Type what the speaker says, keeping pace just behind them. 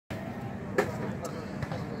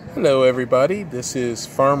Hello everybody, this is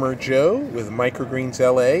Farmer Joe with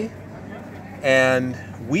MicrogreensLA, and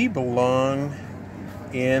we belong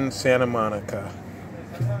in Santa Monica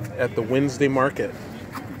at the Wednesday market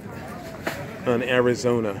in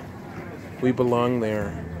Arizona. We belong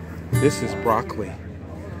there. This is broccoli.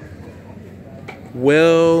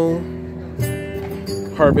 Well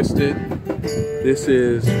harvested. This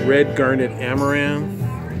is red garnet amaranth.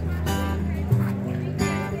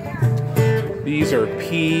 These are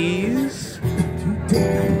peas,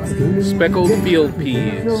 speckled field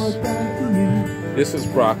peas. This is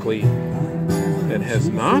broccoli that has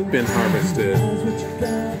not been harvested.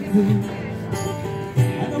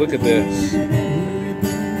 Look at this.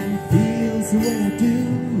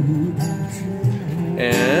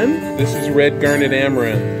 And this is red garnet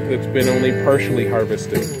amaranth that's been only partially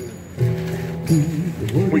harvested.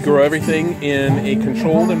 We grow everything in a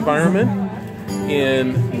controlled environment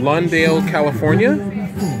in Lawndale, California.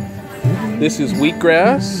 This is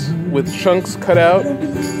wheatgrass with chunks cut out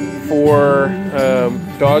for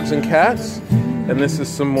dogs and cats. And this is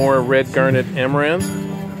some more red garnet amaranth.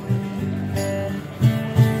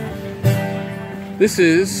 This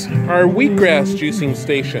is our wheatgrass juicing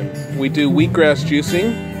station. We do wheatgrass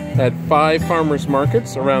juicing at 5 farmers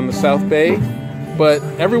markets around the South Bay. But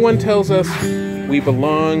everyone tells us we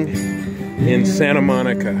belong in Santa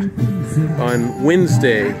Monica on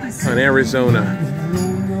Wednesday on Arizona,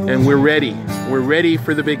 and we're ready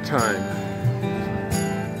for the big time.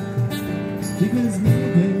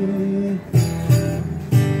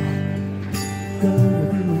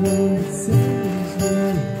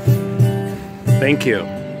 Thank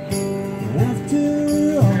you.